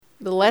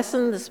The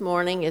lesson this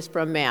morning is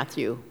from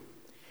Matthew.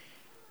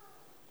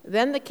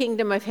 Then the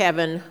kingdom of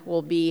heaven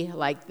will be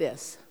like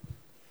this.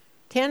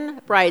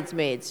 10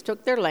 bridesmaids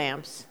took their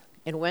lamps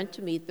and went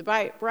to meet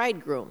the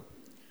bridegroom.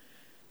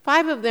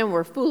 5 of them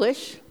were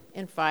foolish,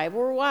 and 5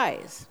 were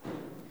wise.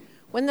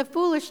 When the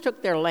foolish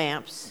took their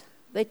lamps,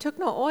 they took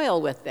no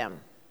oil with them,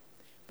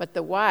 but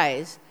the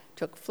wise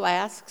took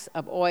flasks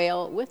of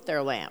oil with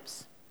their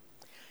lamps.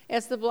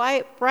 As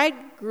the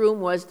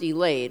bridegroom was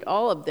delayed,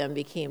 all of them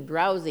became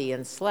drowsy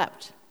and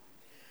slept.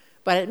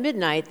 But at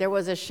midnight there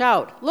was a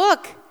shout,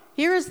 "Look,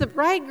 here is the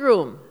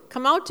bridegroom.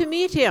 Come out to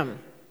meet him."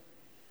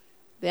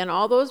 Then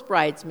all those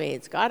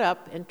bridesmaids got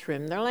up and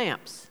trimmed their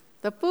lamps.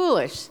 The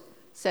foolish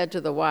said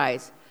to the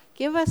wise,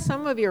 "Give us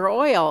some of your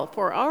oil,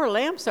 for our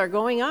lamps are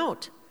going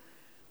out."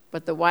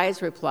 But the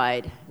wise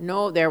replied,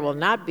 "No, there will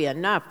not be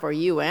enough for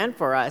you and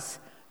for us.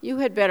 You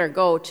had better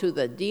go to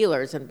the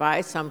dealers and buy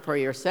some for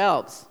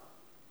yourselves."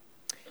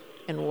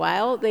 And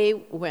while they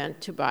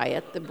went to buy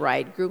it, the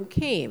bridegroom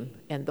came,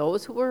 and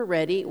those who were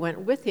ready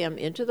went with him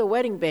into the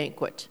wedding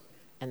banquet,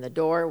 and the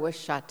door was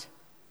shut.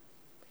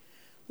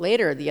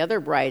 Later, the other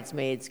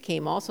bridesmaids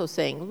came also,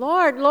 saying,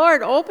 "Lord,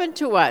 Lord, open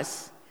to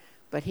us."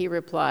 But he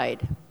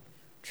replied,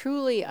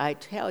 "Truly I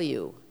tell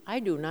you, I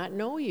do not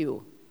know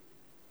you.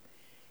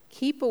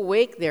 Keep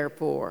awake,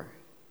 therefore,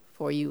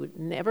 for you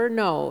never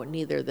know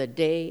neither the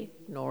day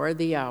nor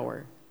the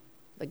hour."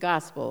 The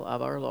gospel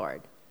of our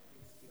Lord.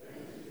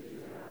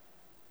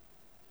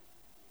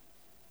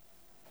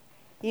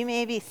 You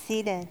may be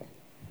seated.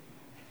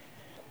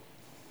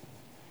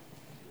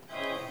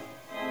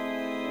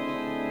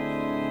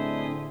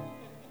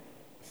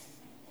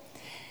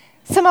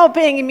 Some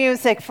opening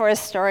music for a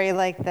story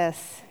like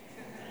this.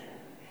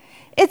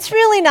 It's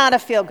really not a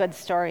feel-good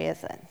story,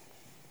 is it?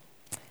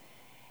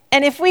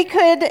 And if we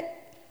could,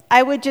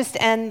 I would just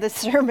end the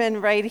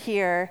sermon right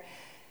here.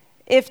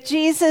 If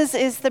Jesus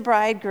is the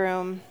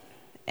bridegroom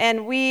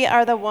and we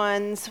are the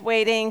ones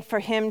waiting for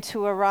him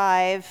to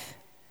arrive,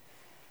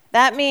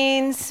 that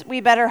means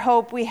we better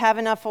hope we have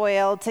enough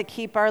oil to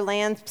keep our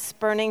lamps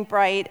burning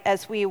bright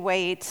as we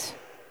wait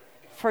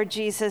for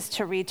Jesus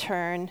to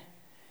return.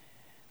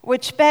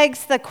 Which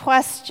begs the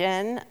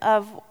question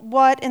of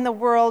what in the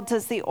world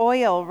does the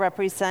oil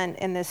represent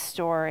in this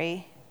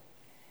story?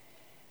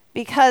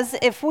 Because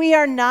if we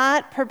are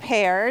not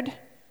prepared,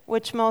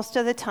 which most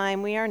of the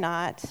time we are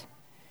not,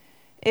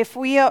 if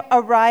we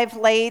arrive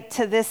late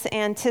to this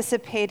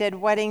anticipated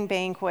wedding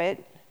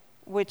banquet,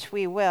 which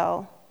we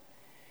will,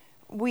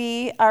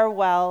 we are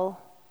well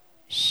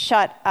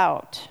shut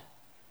out.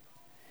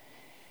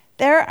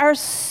 There are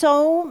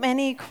so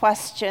many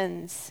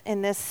questions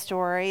in this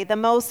story. The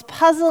most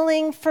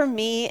puzzling for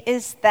me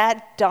is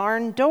that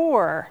darn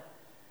door.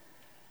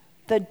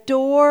 The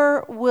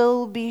door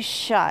will be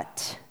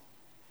shut,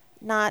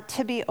 not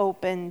to be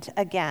opened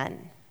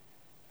again.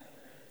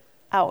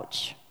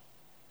 Ouch.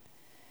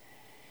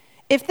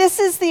 If this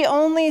is the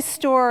only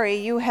story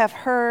you have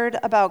heard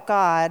about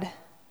God,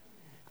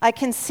 I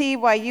can see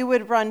why you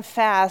would run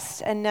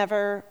fast and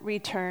never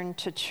return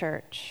to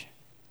church.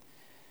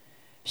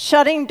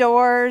 Shutting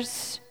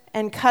doors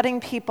and cutting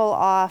people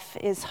off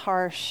is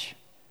harsh,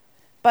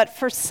 but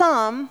for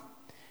some,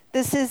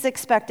 this is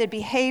expected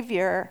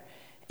behavior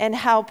and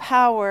how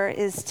power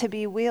is to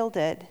be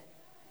wielded.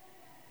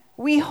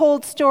 We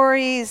hold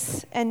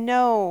stories and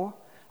know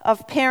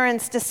of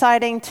parents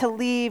deciding to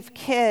leave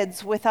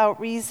kids without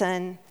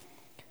reason.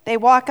 They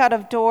walk out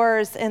of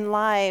doors and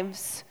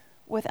lives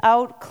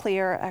without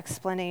clear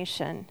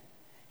explanation.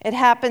 It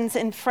happens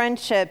in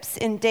friendships,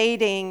 in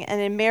dating,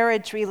 and in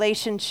marriage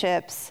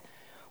relationships.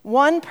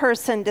 One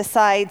person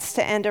decides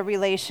to end a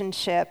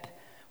relationship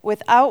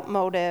without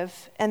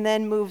motive and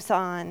then moves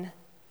on.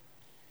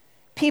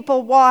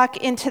 People walk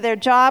into their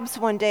jobs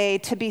one day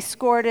to be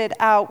escorted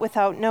out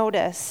without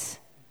notice.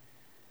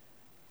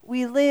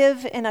 We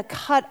live in a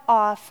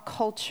cut-off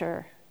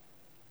culture.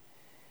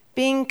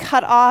 Being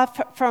cut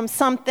off from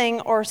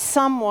something or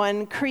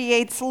someone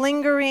creates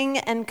lingering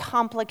and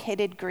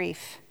complicated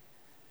grief.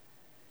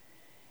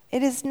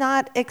 It is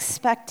not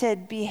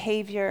expected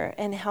behavior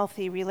in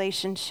healthy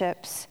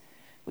relationships.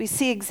 We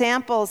see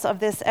examples of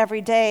this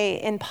every day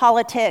in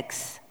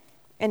politics,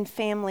 in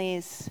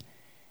families,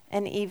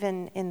 and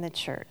even in the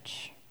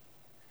church.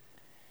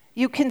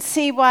 You can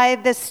see why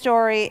this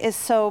story is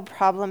so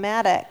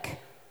problematic.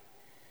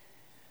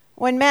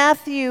 When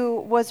Matthew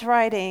was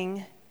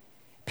writing,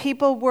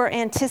 people were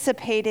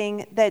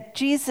anticipating that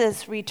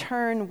Jesus'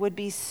 return would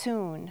be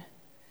soon.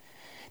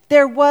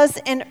 There was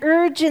an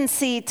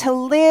urgency to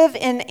live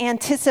in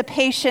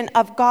anticipation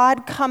of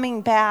God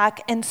coming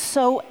back, and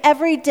so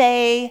every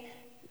day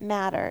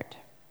mattered.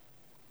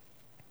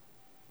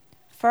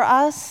 For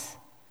us,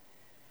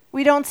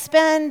 we don't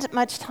spend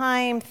much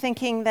time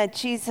thinking that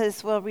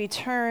Jesus will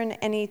return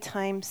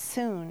anytime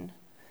soon,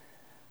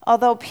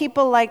 although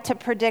people like to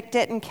predict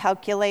it and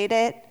calculate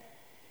it,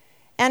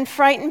 and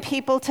frighten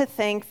people to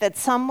think that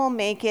some will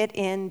make it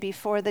in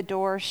before the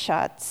door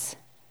shuts,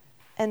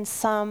 and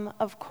some,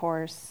 of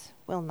course,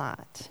 will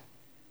not.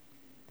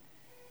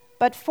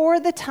 But for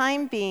the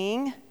time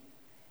being,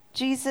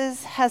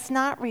 Jesus has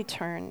not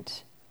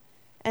returned.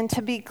 And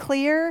to be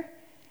clear,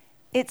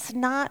 it's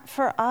not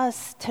for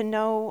us to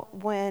know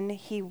when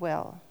he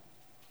will.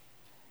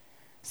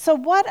 So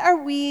what are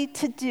we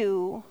to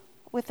do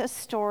with a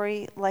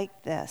story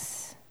like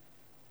this?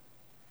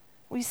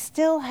 We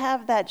still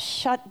have that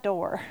shut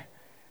door.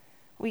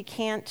 We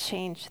can't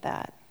change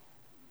that.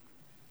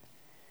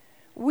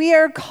 We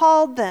are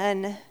called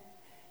then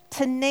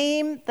to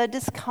name the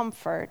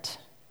discomfort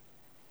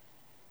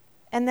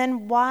and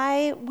then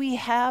why we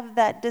have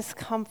that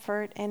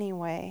discomfort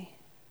anyway.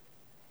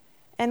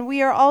 And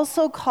we are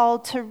also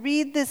called to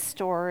read this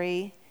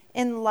story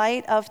in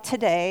light of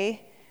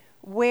today,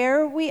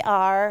 where we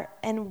are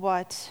and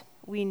what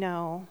we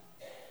know.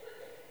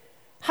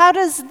 How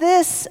does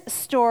this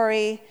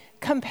story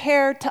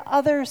compare to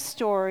other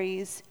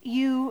stories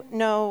you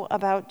know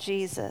about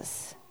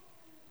Jesus?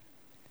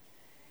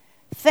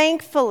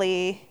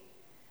 Thankfully,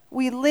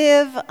 we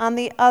live on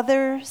the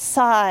other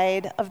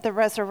side of the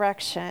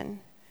resurrection,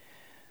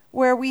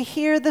 where we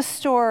hear the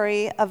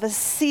story of a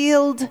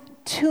sealed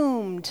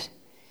tomb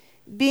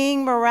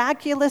being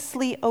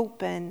miraculously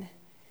open,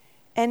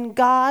 and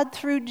God,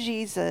 through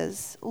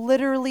Jesus,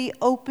 literally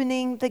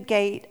opening the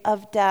gate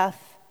of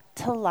death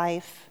to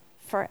life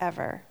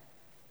forever.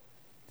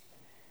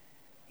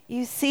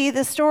 You see,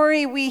 the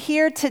story we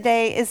hear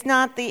today is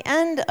not the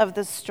end of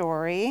the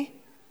story.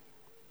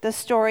 The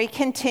story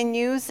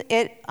continues,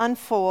 it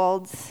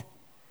unfolds,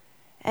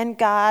 and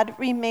God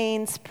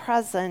remains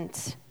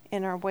present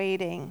in our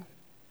waiting.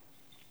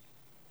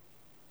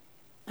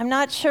 I'm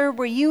not sure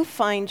where you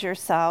find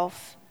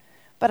yourself,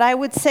 but I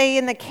would say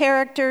in the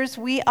characters,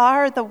 we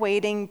are the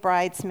waiting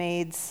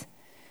bridesmaids.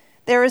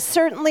 There is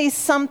certainly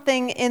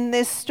something in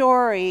this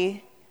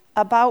story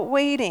about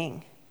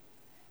waiting,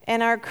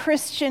 and our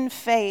Christian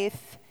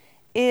faith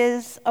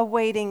is a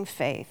waiting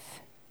faith.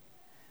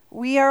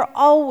 We are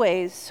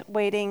always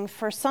waiting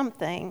for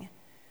something,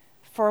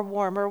 for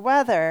warmer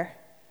weather,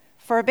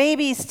 for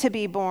babies to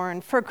be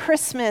born, for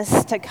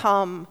Christmas to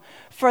come,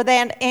 for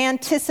that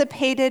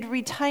anticipated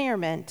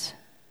retirement.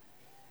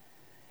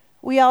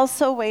 We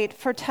also wait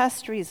for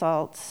test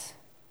results,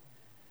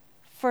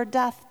 for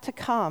death to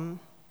come.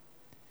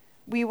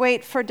 We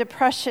wait for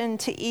depression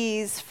to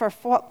ease, for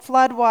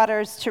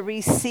floodwaters to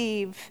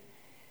recede,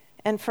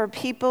 and for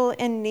people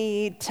in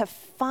need to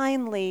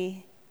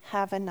finally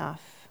have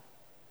enough.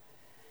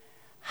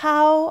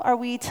 How are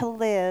we to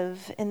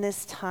live in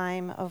this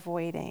time of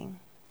waiting?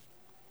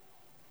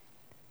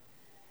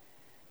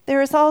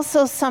 There is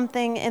also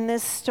something in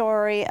this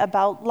story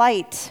about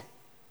light,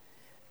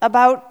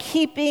 about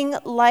keeping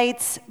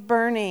lights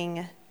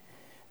burning.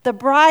 The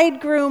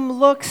bridegroom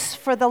looks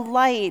for the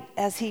light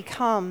as he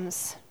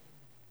comes.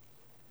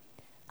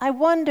 I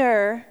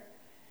wonder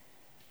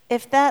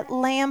if that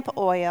lamp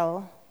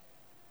oil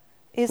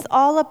is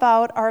all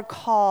about our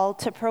call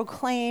to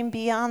proclaim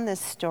beyond this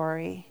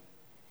story,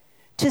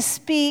 to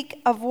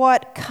speak of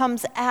what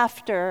comes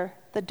after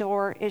the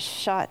door is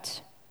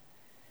shut.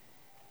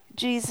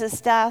 Jesus'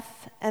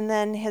 death and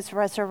then his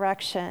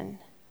resurrection.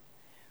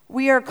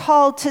 We are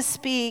called to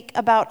speak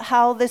about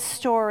how this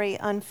story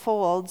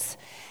unfolds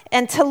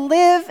and to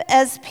live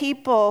as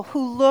people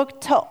who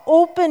look to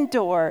open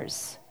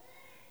doors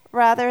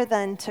rather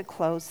than to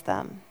close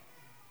them.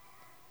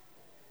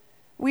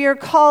 We are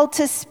called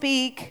to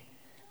speak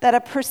that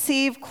a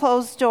perceived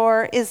closed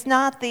door is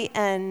not the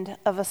end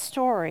of a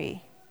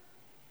story.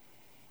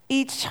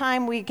 Each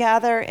time we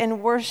gather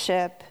in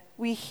worship,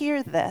 we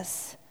hear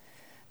this,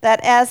 that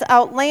as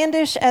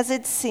outlandish as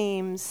it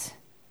seems,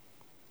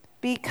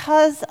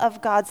 because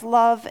of God's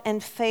love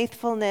and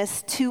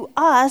faithfulness to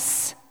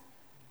us,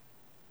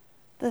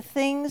 the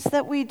things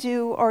that we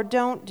do or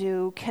don't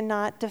do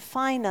cannot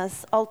define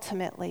us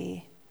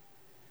ultimately.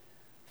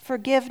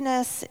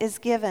 Forgiveness is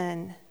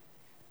given,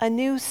 a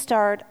new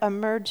start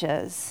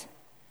emerges,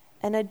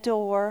 and a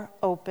door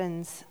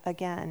opens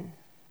again.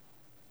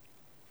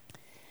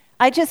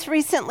 I just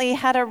recently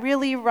had a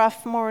really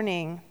rough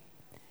morning.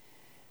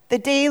 The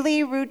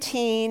daily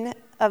routine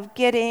of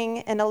getting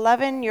an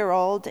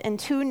 11-year-old and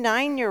 2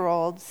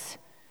 9-year-olds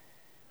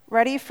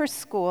ready for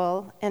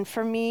school and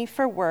for me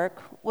for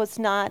work was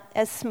not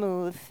as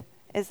smooth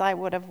as I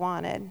would have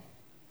wanted.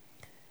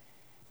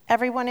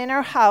 Everyone in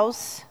our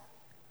house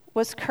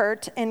was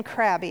curt and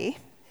crabby,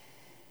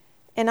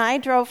 and I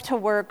drove to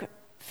work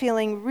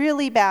feeling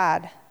really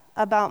bad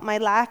about my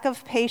lack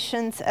of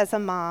patience as a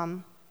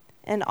mom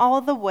and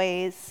all the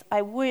ways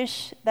I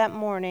wish that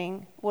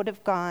morning would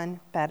have gone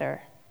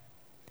better.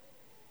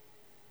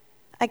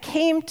 I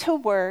came to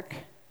work,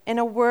 and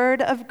a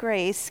word of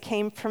grace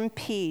came from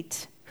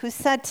Pete, who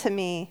said to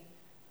me,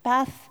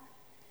 "Beth,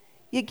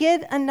 you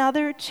get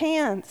another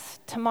chance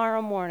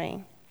tomorrow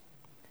morning.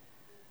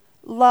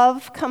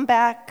 Love comes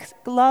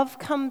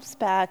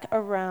back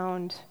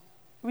around.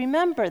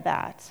 Remember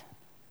that."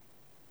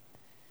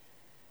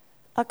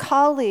 A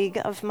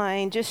colleague of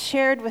mine just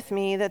shared with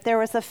me that there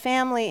was a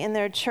family in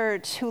their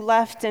church who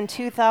left in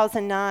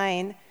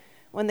 2009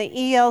 when the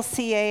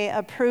ELCA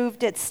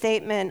approved its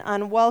statement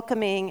on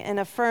welcoming and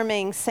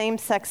affirming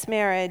same-sex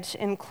marriage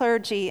in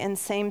clergy and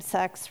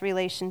same-sex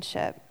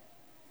relationship.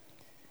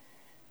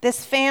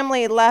 This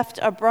family left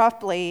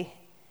abruptly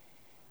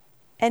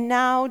and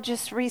now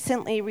just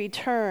recently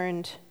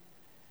returned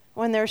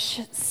when their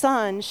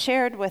son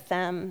shared with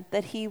them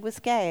that he was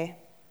gay.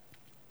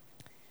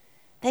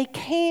 They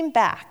came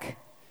back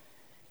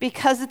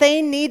because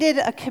they needed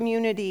a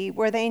community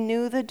where they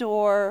knew the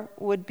door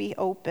would be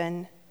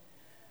open,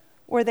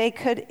 where they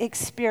could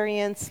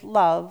experience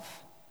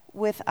love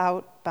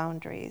without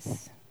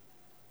boundaries.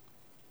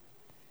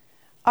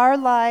 Our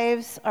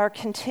lives are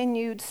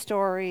continued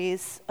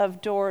stories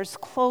of doors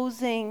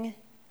closing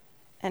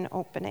and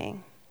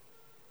opening.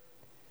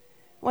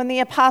 When the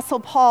Apostle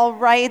Paul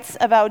writes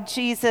about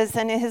Jesus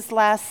and his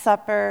Last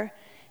Supper,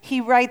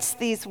 he writes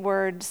these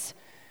words,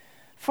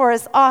 "For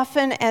as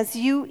often as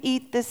you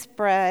eat this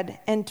bread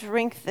and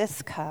drink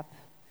this cup,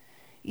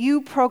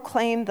 you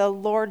proclaim the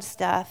Lord's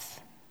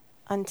death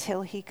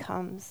until he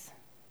comes."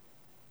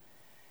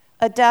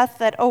 A death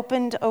that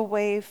opened a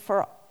way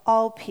for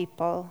all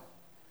people,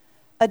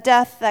 a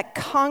death that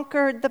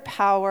conquered the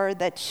power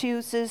that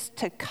chooses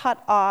to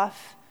cut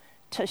off,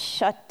 to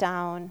shut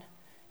down,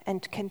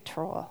 and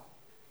control.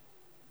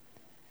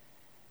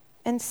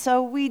 And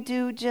so we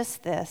do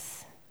just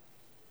this.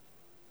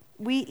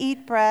 We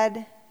eat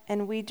bread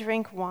and we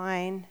drink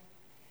wine,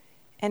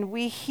 and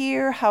we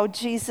hear how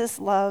Jesus'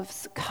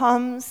 love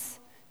comes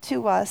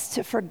to us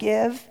to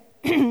forgive,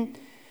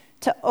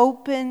 to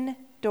open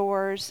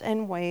doors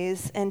and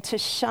ways, and to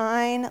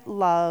shine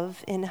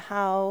love in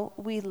how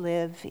we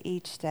live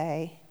each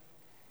day.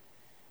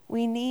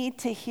 We need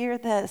to hear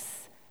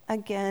this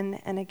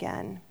again and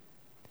again.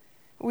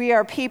 We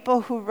are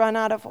people who run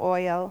out of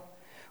oil.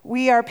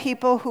 We are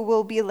people who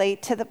will be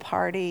late to the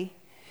party.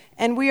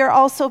 And we are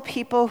also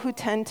people who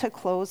tend to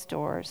close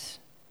doors.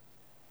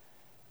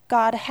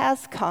 God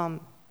has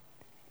come,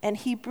 and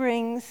he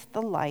brings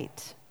the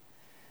light.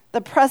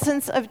 The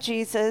presence of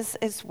Jesus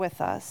is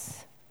with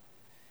us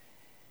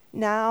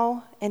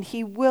now, and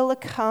he will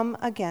come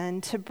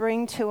again to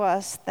bring to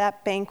us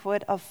that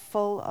banquet of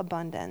full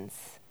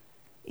abundance,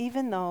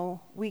 even though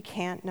we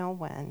can't know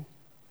when.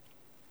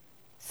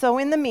 So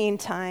in the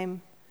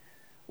meantime,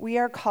 we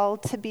are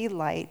called to be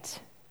light,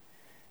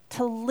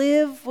 to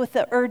live with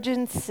the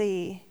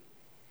urgency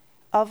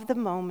of the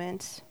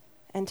moment,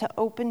 and to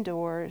open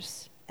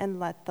doors and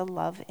let the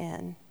love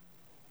in.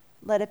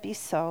 Let it be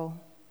so.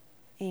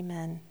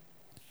 Amen.